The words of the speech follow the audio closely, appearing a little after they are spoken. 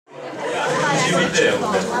ідея.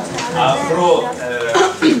 А про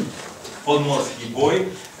подморський бой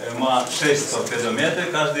ма 600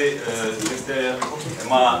 кілометрів, кожен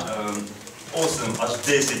ма 8 аж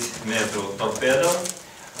 10 метрів торпедов.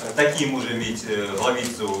 Такі може мати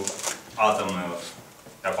главицю атомної,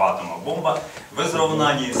 як атомна бомба. В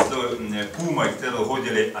сравнении с пумой, которую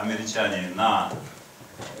годили американцы на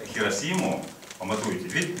Хиросиму, поматуйте,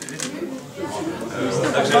 видите?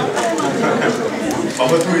 Takže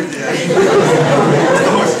pamatujte.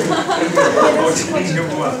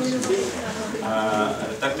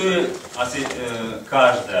 Так то є asi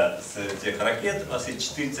кожна з цих ракет asi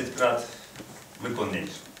 40 крат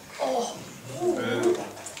виконніша.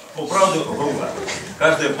 По правду грубо.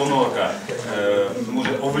 Кожна понорка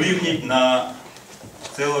може овлівнити на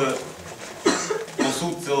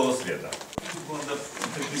посуд цілого світу.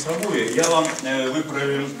 Я вам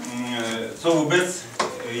виправлю, що вůbec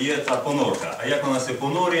є та понорка, а як вона се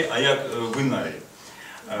понорі, а як винарі.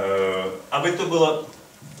 Аби то було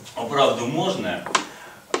оправду можна,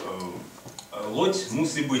 лодь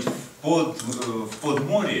мусить бути в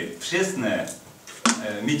подморі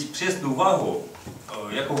мати чесну вагу,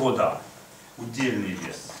 як вода, удільний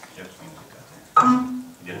вес. Як це можна казати?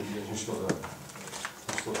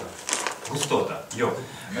 Густота.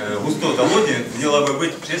 Густота лоді мала би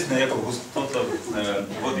бути чесна, як густота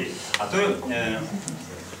води. А то,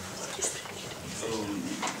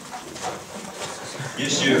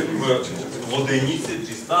 якщо в водениці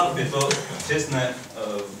чи ставбі, то чесне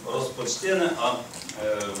розпочтене, а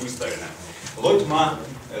виставлене. Лодь має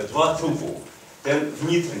два трупи. Ten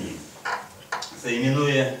внутрішній, це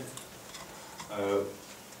іменує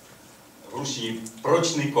в русі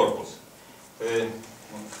прочний корпус.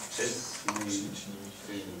 Předpříčný.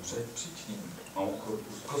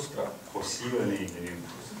 Kostra. Posílený, nevím.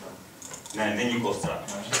 Ne, není kostra.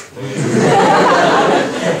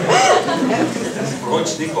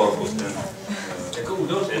 Pročný korpus. Jako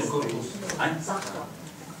údolný korpus.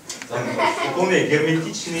 Úplně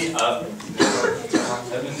hermetičný a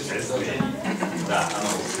да,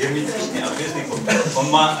 hermetičný a přesný korpus.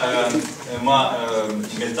 On má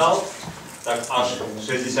metal tak až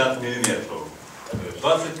 60 mm.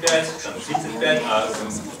 25, там 35, а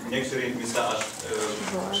в некоторых местах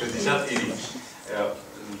аж 60 и выше.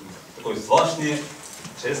 Такой звлашний,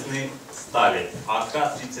 честный стали,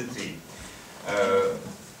 АК-33.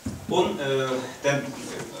 Он, ten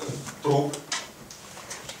труп,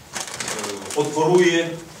 отпорує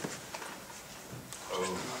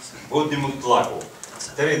водному тlaku,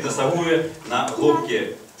 который досягує на глубині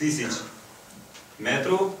 1000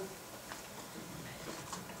 метрів.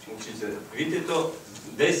 Видите, то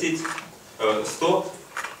 100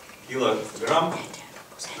 килограмм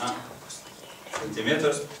на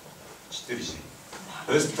сантиметр четверичный.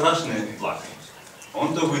 То есть страшный тлак.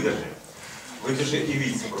 Он то выдержит. Выдержит и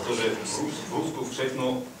видите, потому что бруску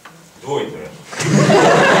вшепнул двойное.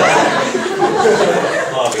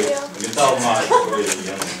 Слабый металл ма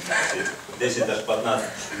 10-15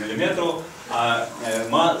 мм, а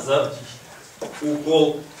ма за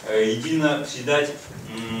укол єдино придать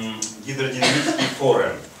гидродинамический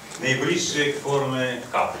форм, наиближшие к форме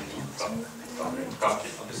капли. Капки.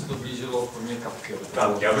 Aby se to blížilo v formě kapky.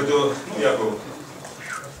 Капки, аби то, ну як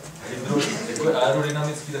Jako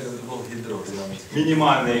aerodynamický, tak aby to bylo hydrodynamický.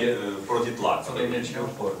 Мінімальний протитлак. Co nejmenší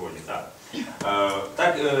opor.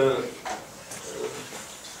 Так,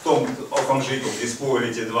 в том оконжику, где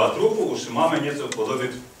спорили эти два трупа, уж мама něco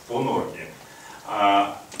подобит Ponorky.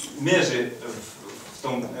 Межи в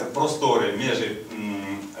том просторе, межи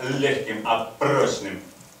легким а прочным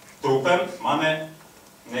трупом mamy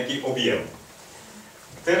некий объем,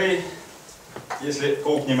 который, если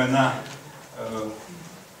копнем на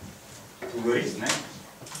пудорис, не?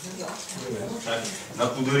 Так, на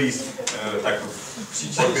пудорис, так,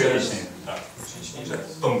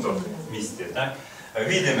 в том-то месте, так,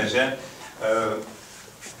 видимо, что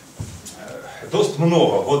досить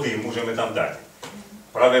много воды можем там дать.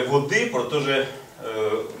 Праве води, protože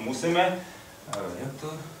musíme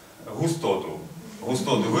густоту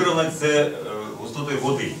вирівняти з густотою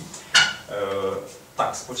води.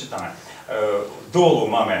 Так, спочитаємо. Долу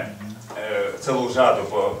маємо цілу жаду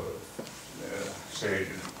по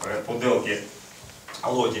поділки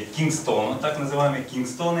лоді Кінгстона, так називаємо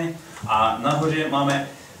Кінгстони, а на горі маємо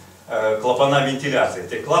клапана вентиляції.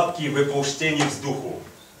 Ті клапки випущення вздуху.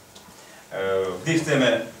 Gdy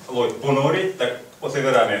chcemy loď ponoriť, tak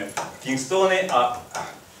otevieramy Kingstony a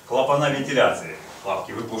klapana вентиляции,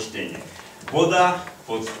 клапки выпущения. Вода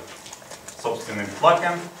под собственным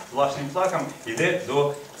тлаком, влажным тлаком йде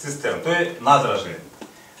до цистерн. То є надрожи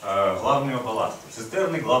главного баласту.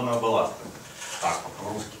 Цистерни главного баласту. Так,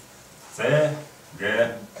 по-русски. Це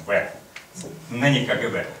КГБ. Není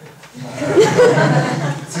КГБ.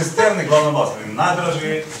 Цистерны главномастные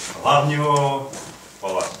nádraží hlavního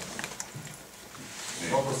paláce.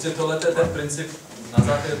 No prostě tohle je ten princip, na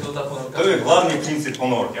základě toho ta ponorka. To je hlavní princip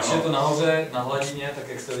ponorky. Když je to nahoře, na hladině, tak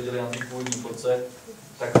jak jste viděli na té původní fotce,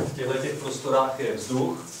 tak v těchto prostorách je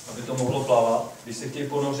vzduch, aby to mohlo plavat. Když se chtějí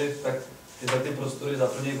ponořit, tak tyhle ty prostory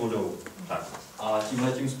zaplnějí vodou. Tak. A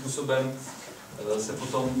tímhletím způsobem se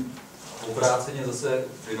potom obráceně zase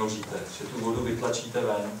vynoříte, že tu vodu vytlačíte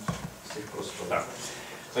ven z těch prostor. Tak.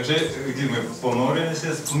 Takže když jsme ponorili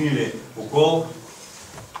se, splnili úkol,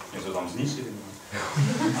 něco tam zničili,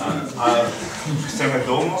 a chceme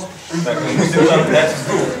domů, tak musíme tam dát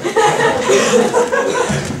vzduch.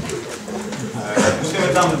 Musíme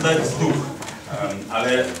tam dát vzduch,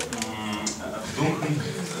 ale vzduch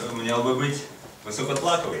měl by být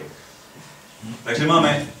vysokotlakový. Takže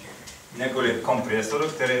máme několik kompresorů,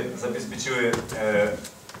 které zabezpečují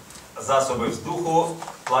zásoby vzduchu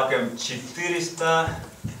tlakem 400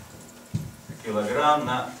 kg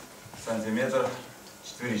na centimetr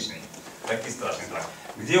čtverečný. Taký strašný tlak.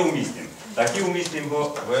 Kde umístím? Taky umístím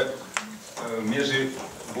ho v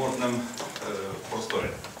межбортном просторе.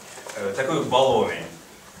 Такой баллоны.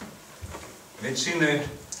 Ветшины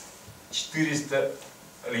 400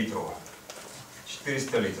 литров.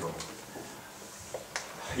 400 литров.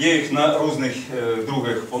 Є їх на різних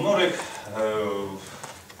других понорок,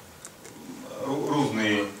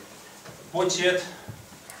 різний почет,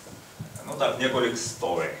 ну так, неколік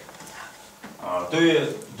стових. То є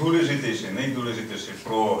důležitější, nejdůležitější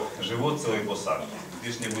pro život celé posádky.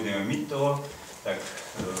 Když nebudeme mít toho, tak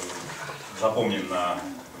zapomním na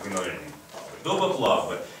vynorení. Doba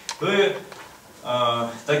plavby. To je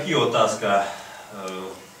taky otázka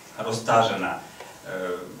roztažená.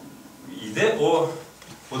 Jde o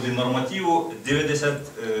podle normativu 90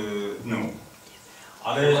 dnů.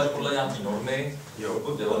 Ale podle nějaké normy? Jo,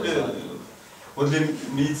 podle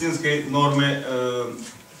medicínské normy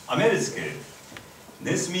americké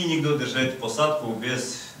nesmí nikdo držet posádku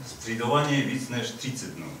bez střídování víc než 30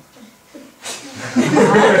 dnů.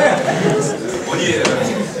 Oni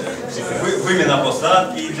výměna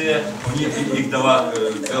posádky jde, oni jich dávají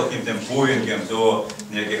velkým tím Boeingem do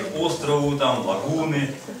nějakých ostrovů, tam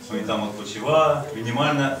laguny, oni tam odpočívají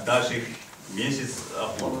minimálně dalších měsíc a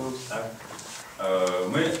půl. Tak?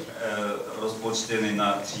 My rozpočteni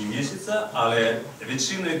na 3 měsíce, ale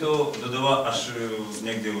většinou to dodává až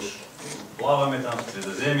někdy už plaváme tam v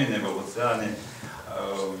Středozemí nebo v oceáně.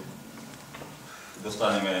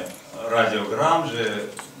 Dostaneme radiogram, že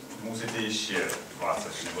musíte ještě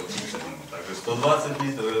 20 nebo 30 dnů. Takže 120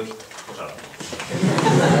 dní to je v pořádku.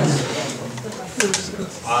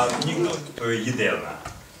 A nikdo, to je jídelna,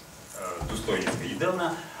 důstojnická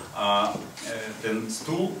jídelna. A ten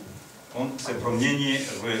stůl, on se promění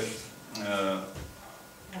v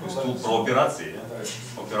stůl pro operaci,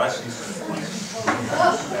 operační stůl.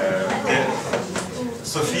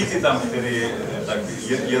 Sofity tam, které tak,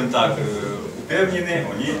 jen tak upevněny,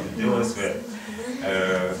 oni dělají své.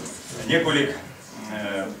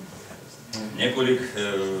 Několik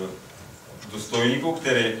důstojníků,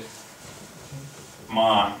 které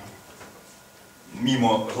má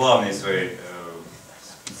mimo hlavní své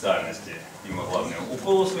speciálnosti, mimo hlavního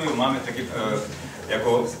úkolu svého, máme taky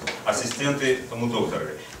jako asistenty tomu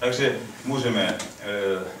doktorovi. Takže můžeme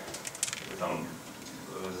tam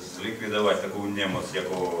zlikvidovat takovou nemoc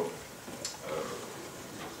jako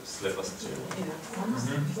slepá střeva.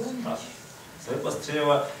 Slepá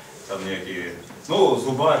střeva, tam nějaký, no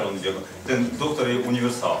zubař, ten doktor je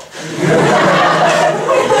universál.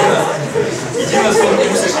 Jediné, co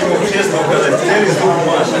musíš ему честно указать, který zub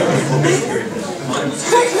máš. Ale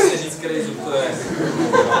musíte říct, který zub to je.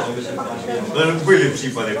 Даже были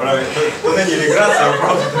případy, právě to není legrace,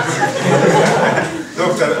 просто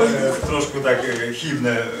доктор трошку так хибно.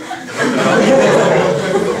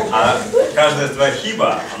 А каждая твоя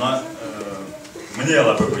хиба, она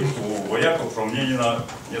měla by být u vojáků proměněna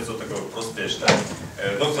něco takového prospěšného.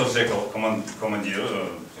 Doktor řekl komandíru,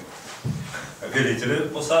 veliteli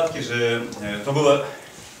posádky, že to bylo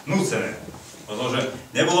nucené, protože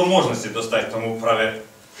nebylo možnosti dostat tomu právě.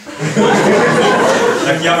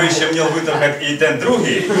 Tak я бы еще měl vytrhat i ten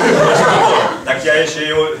druhý, tak я еще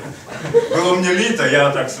его, bylo mě líto,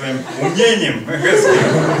 já tak svým uměním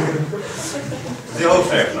dělal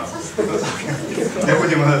všechno.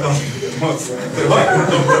 Nebudeme na tom moc trvat.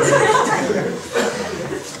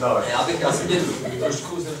 Já si tě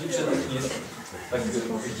trošku zdržím předtím, tak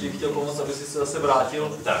bych ti chtěl pomoct, aby si se zase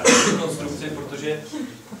vrátil k konstrukci, protože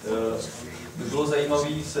by bylo zajímavé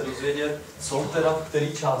se dozvědět, co teda v které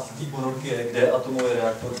části té ponorky je, kde je atomový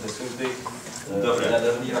reaktor, kde jsou ty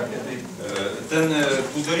jaderné rakety. Ten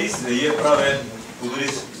půdorys je právě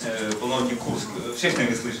půdorys ponorky KURSK. Všechny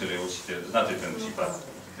vy slyšeli určitě, znáte ten případ.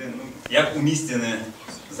 Jak umístěné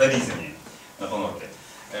zařízení na ponorce.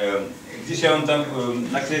 Když já vám tam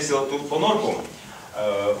nakreslil tu ponorku,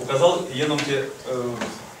 ukázal jenom ty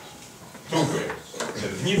trубы,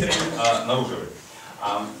 внутренние, а наружные.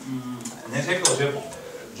 Не řekl, že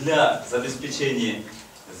для забезпечения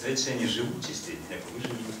zvětšení живучести, jako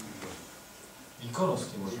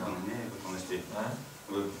výkonnosti možná. Ne, výkonnosti. Ne?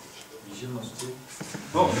 Výživnosti.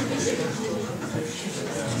 No.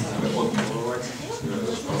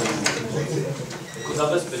 Jako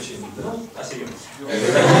zabezpečení. Asi jo.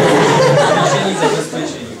 Zvýšení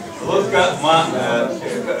zabezpečení. Лодка,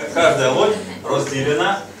 каждая лодь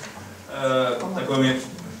разделена такими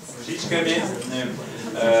птичками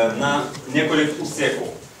на несколько отсеков.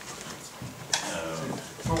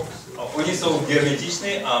 Они jsou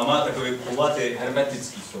герметичные, а má такой кулатый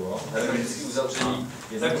Hermetický jsou, hermetický uzavření.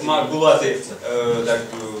 Так má кулатый, так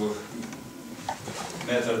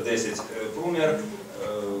 1,10 м прумер,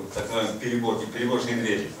 такой переборочные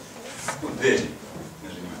двери. Двери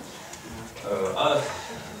между ними. А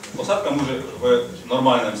посадка може в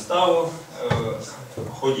нормальному ставу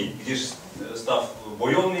ходить. Když став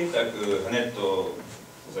бойовний, так гнет то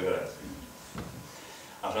загорается.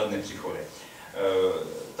 А жадный приходит.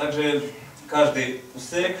 Также каждый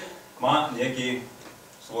усек má nějaký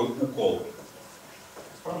svůj úkol.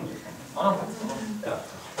 Správně? Ano.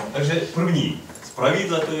 Takže první z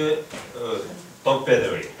pravidla to je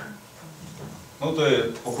torpédový. No to je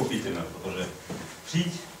pochopitelné, protože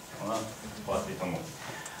přijď, ona patří tomu.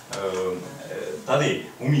 Tady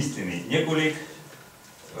umístěný několik,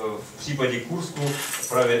 v případě KURSKu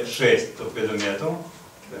právě 6 torpedometrů,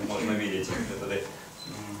 tady можно видеть, это tady,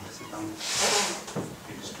 если там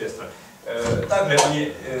видишь пестро. Также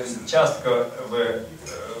они часто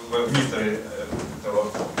внутрь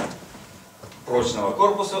того прочного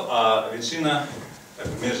корпуса, а вершина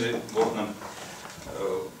в межводном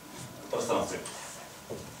пространстве.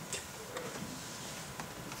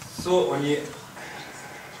 Jsou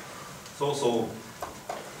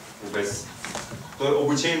vůbec, to je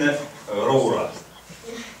obyčejné roura.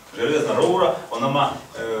 Železná roura, ona má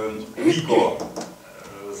víko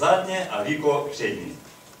zadně a víko přední.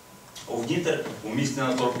 Uvnitř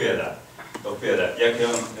umístěna torpéda. Torpéda, jak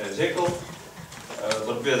já vám řekl,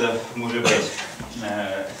 torpéda může být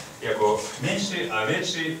jako menší a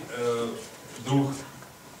větší druh.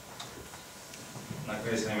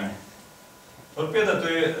 Nakreslíme. Torpéda to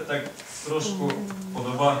je tak trošku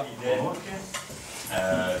podoba ponorky.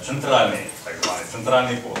 Центральный, так званый,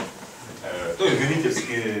 центральный пост. То есть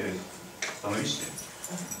гребительские становище.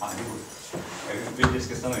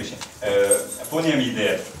 Гребительские становище. По ним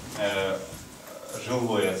йде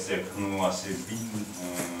жилой отсек, ну, asi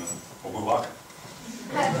обывак.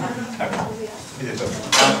 Видите,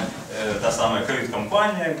 там та самая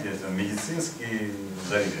кают-компания, где-то медицинские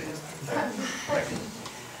заведения.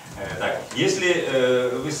 Так, если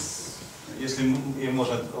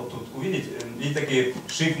можно вот тут увидеть, есть такие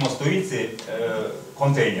шик-мостовицы,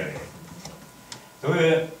 контейнеры. То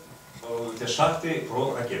есть те шахты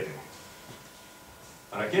про ракеты.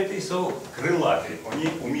 Ракеты jsou крылатые, они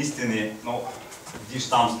уместены, ну, když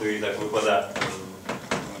там стоит такой вода,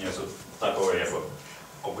 у них такое jako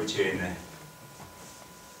обычайное,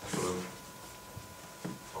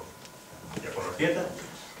 jako ракета,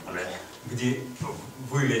 ale где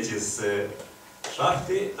вылетит с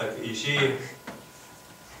шахты, так еще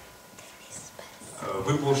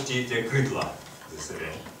выпустите крылья за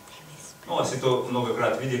себя. Ну, asi to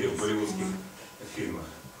многократно видели в голливудских фильмах.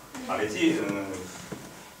 А лети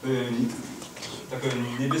такая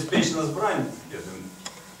небезпечная збрань,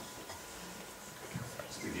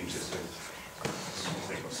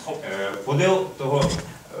 поділ того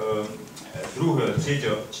другого,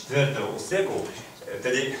 третього, четвертого усеку,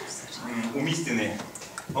 тоді умістені,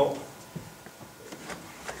 ну,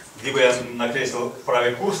 где бы я накреслил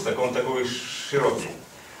правый курс, так он такой широкий.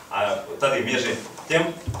 А тогда между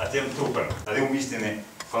тем, тем трупом, тогда уместены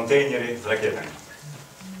контейнеры с ракетами.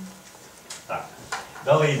 Так.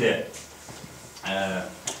 Далее йде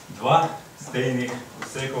два стейних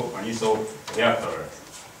усеков, они jsou реакторы.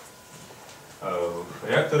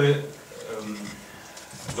 Реактори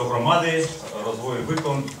догромади розвою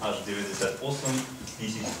викон аж 98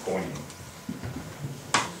 тисяч коней.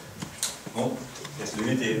 Ну, если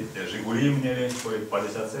видите, Жигули měli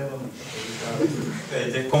 57,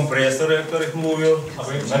 эти компрессоры, о которых mówił,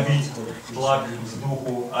 aby nabít tlak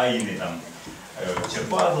vzduchu a jiný tam.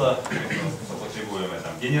 черпадла, що потребуємо,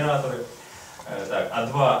 там, генератори. Так, а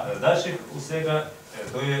два дальших усека,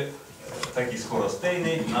 то є такі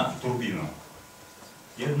скоростейні на турбіну.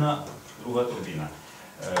 Одна, друга турбіна.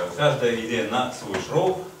 Кожна йде на свій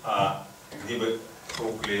шров, а де би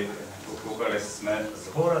рухались ми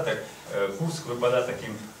згора, так Курск випадає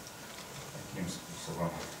таким способом.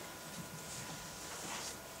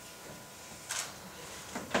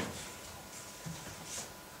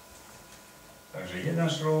 Также один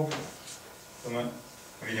шров, то ми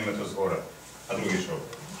бачимо тут згора, а другий шров,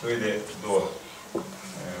 то йде до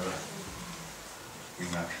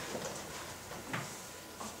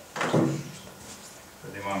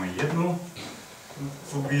тоді маємо одну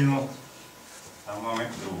турбіну, а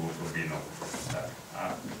маємо другу турбіну. Так, а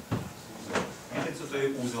це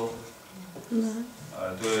той узел,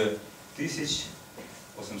 то є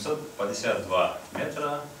 1852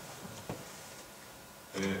 метра,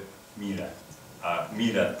 то є міля. А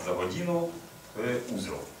миля за годину – то есть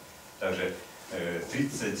узел. Также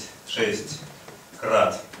 36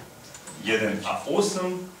 крат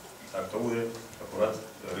 1,8, так то буде акурат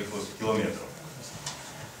рихлость кілометрів.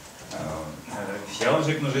 Я вам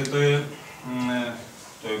řeknu, že to je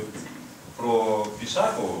про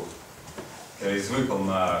пішаку, який звикл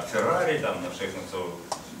на Феррарі, там, на všechno, co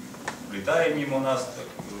літає мимо нас,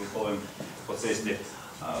 по цесті,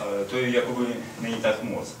 то je jakoby není tak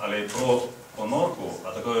moc. Ale pro Ponorku,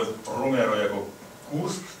 a takové průměro jako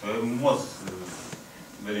KURSK, to je moc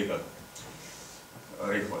veliká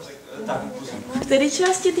rychlost. Tak, prosím. V které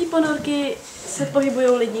části té Ponorky se pohybují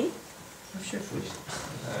lidi?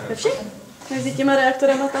 Ve všech? Mezi těma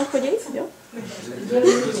reaktorama tam chodí, jo?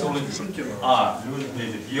 A, люди,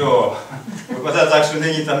 jo, vypadá tak, že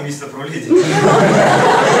není tam místo pro lidi.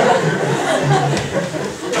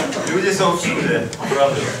 Люди jsou všude,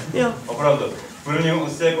 opravdu. Jo. Opravdu. V prvním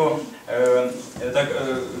úseku tak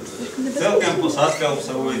celkem posádka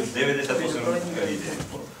obsahuje 98 lidí.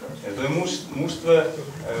 To je mužstvo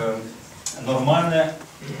normálně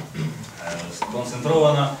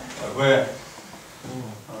koncentrované,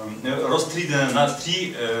 rozstřídené na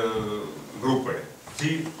 3 grupy,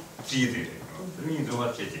 3 třídy, první, druhá,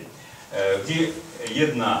 třetí. Kdy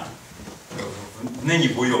jedna není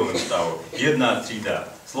v bojovém stavu, jedna třída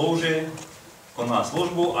slouží, koná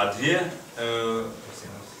službu a 2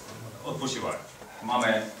 odpočívají.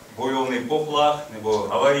 Máme bojovný poplach nebo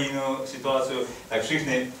havarijnou situaci, tak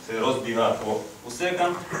všichni se rozbíhají po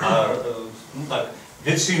úsekám a no tak,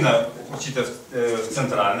 většina určitě v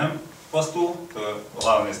centrálním postu, to je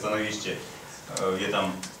hlavné stanoviště, je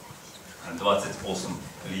tam 28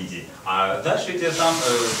 lidí. A další je tam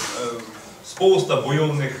spousta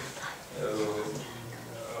bojovných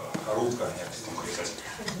рубка, як це написати,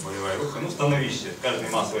 бойова рубка, ну становище,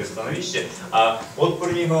 кожен має своє становище, а від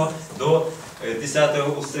першого до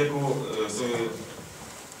 10-го усеку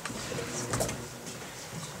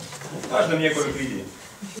в кожному є кілька людей.